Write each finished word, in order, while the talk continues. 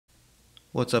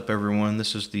What's up, everyone?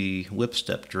 This is the whip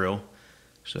step drill.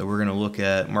 So we're going to look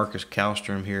at Markus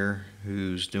Kallstrom here,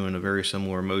 who's doing a very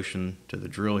similar motion to the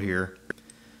drill here.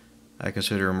 I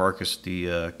consider Markus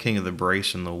the king of the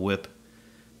brace and the whip.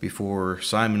 Before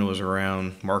Simon was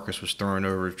around, Markus was throwing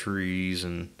over trees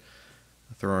and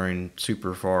throwing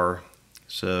super far.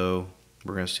 So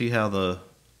we're going to see how the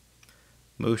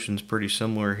motion's pretty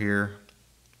similar here.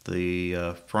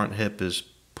 The front hip is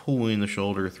pulling the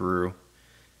shoulder through,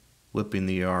 whipping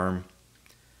the arm.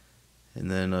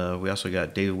 And then we also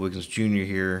got Wiggins Jr.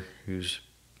 here, who's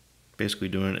basically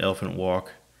doing an elephant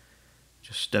walk,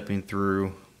 just stepping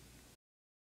through.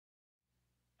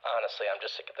 Honestly, I'm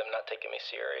just sick of them not taking me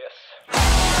serious.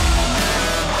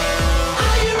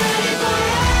 Are you ready for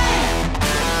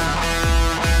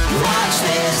it? Watch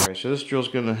this. Alright, so this drill is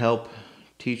going to help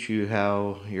teach you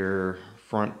how your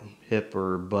front hip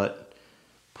or butt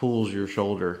pulls your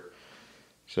shoulder.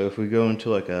 So if we go into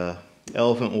like a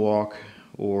elephant walk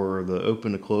or the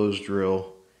open to close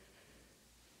drill,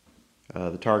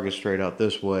 the target's straight out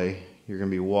this way. You're going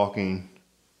to be walking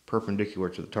perpendicular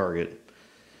to the target.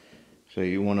 So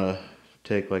you want to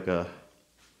take like a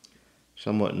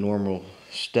somewhat normal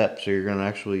step. So you're going to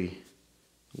actually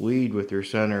lead with your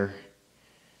center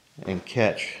and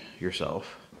catch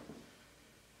yourself.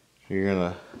 So you're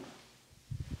going to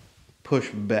push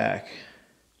back,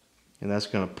 and that's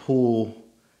going to pull.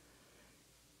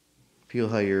 Feel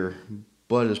how your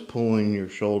butt is pulling your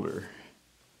shoulder.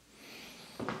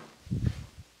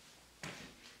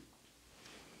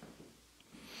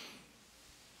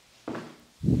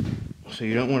 So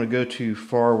you don't want to go too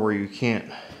far where you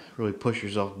can't really push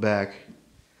yourself back.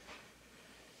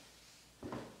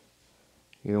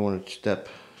 You don't want to step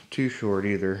too short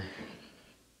either.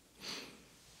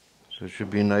 So it should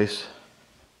be a nice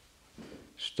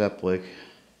step like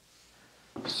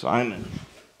Simon.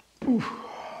 Oof.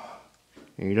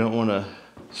 And you don't want to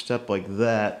step like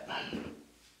that.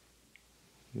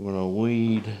 You want to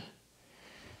lead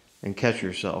and catch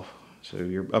yourself. So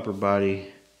your upper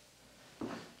body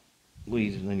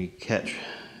leads and then you catch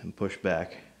and push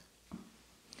back.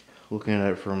 Looking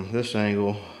at it from this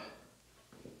angle,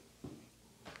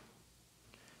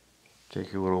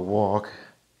 take your little walk.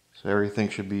 So everything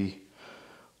should be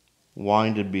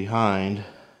winded behind.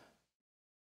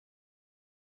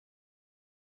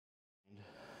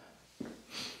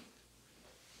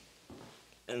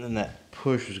 And then that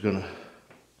push is going to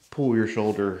pull your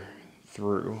shoulder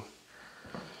through.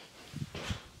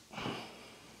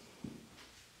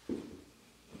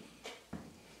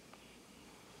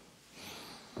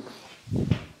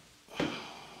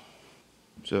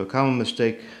 So a common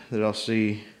mistake that I'll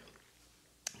see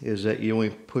is that you only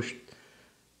push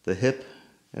the hip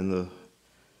and the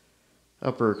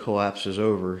upper collapses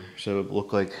over, so it would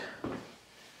look like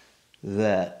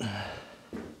that.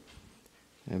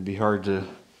 It'd be hard to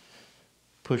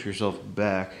push yourself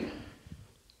back.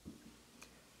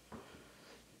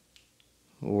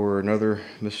 Or another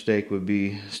mistake would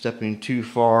be stepping too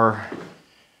far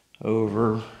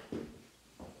over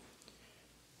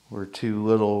or too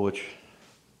little, which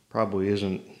probably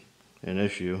isn't an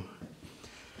issue.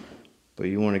 But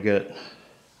you want to get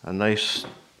a nice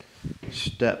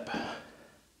step.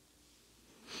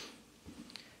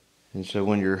 And so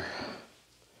when you're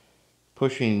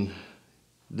pushing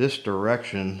this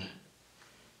direction,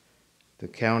 the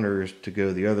counter is to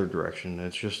go the other direction.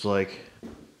 It's just like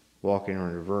walking in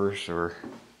reverse or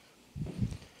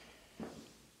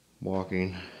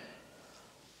walking.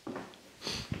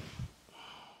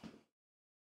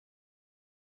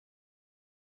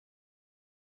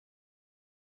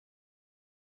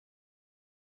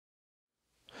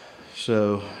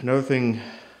 So another thing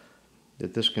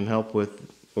that this can help with,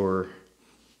 or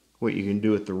what you can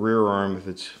do with the rear arm if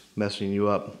it's messing you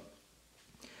up,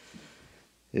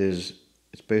 is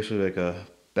it's basically like a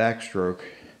backstroke.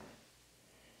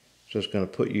 So it's going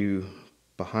to put you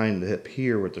behind the hip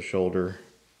here with the shoulder.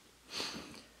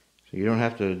 So you don't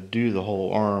have to do the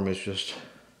whole arm, it's just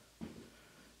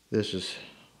this is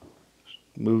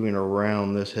moving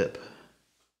around this hip.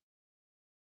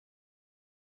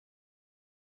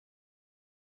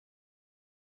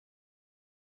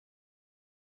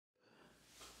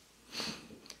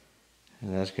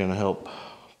 And that's going to help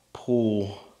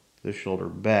pull the shoulder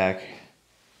back,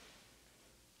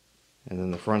 and then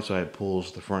the front side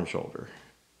pulls the front shoulder.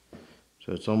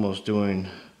 So it's almost doing the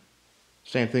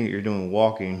same thing that you're doing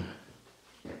walking.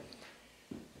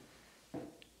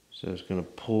 So it's going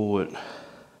to pull it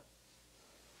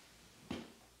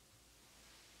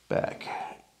back,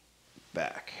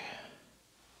 back.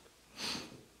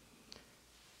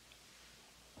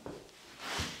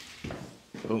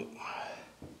 Oh.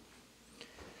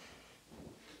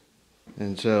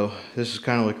 And so this is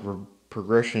kind of like a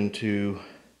progression to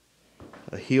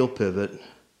a heel pivot.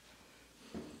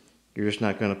 You're just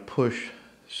not going to push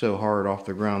so hard off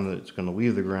the ground that it's going to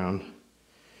leave the ground.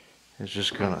 It's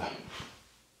just going to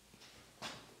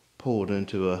pull it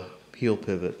into a heel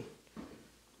pivot.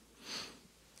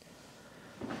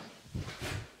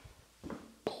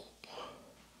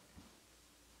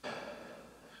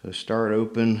 So start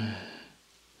open,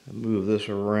 move this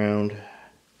around,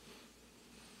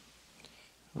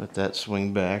 let that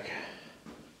swing back.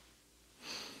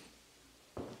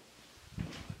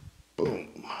 Boom.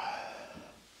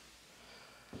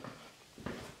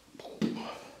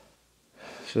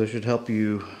 So it should help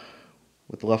you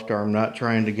with the left arm, not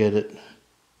trying to get it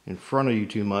in front of you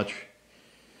too much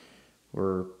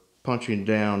or punching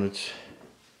down.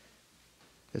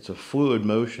 It's a fluid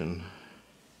motion.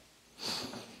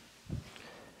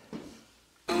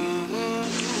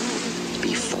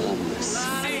 Be formless,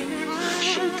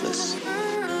 shapeless.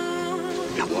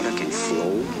 Now water can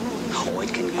flow or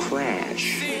it can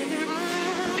crash.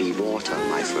 Be water,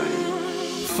 my friend.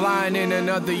 Flying in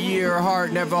another year,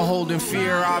 heart never holding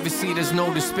fear. Obviously there's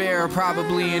no despair,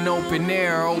 probably in open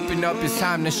air. Open up, it's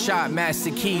time to shot.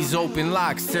 Master keys, open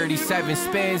locks, 37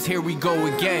 spins, here we go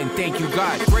again. Thank you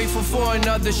God, grateful for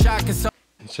another shot.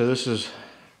 So this is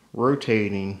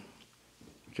rotating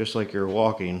just like you're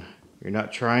walking. You're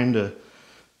not trying to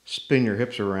spin your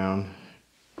hips around.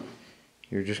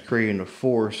 You're just creating a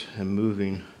force and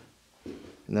moving.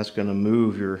 And that's going to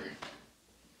move your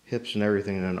hips and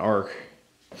everything in an arc.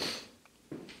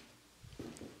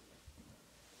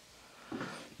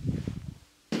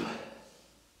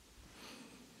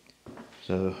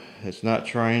 So it's not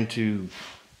trying to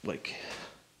like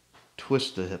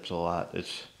twist the hips a lot.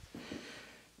 It's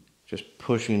just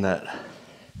pushing that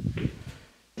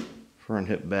front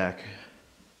hip back.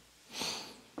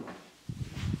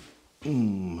 So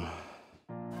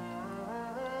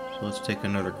let's take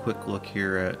another quick look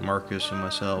here at Markus and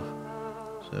myself.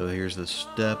 So here's the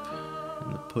step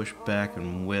and the push back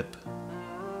and whip.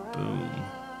 Boom.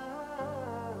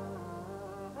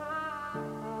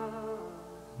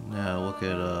 Now look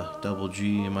at double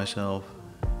G and myself.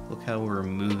 Look how we're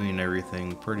moving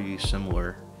everything pretty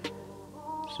similar.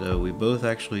 So we both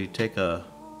actually take I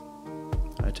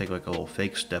take like a little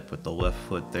fake step with the left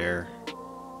foot there.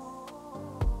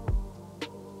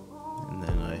 And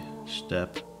then I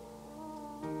step.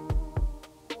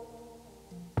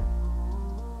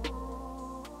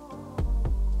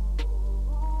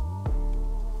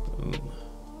 Boom.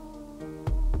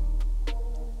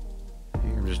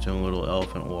 Here I'm just doing a little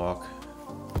elephant walk,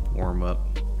 warm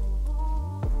up.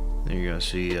 Then you're gonna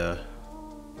see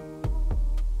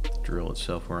drill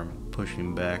itself where I'm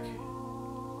pushing back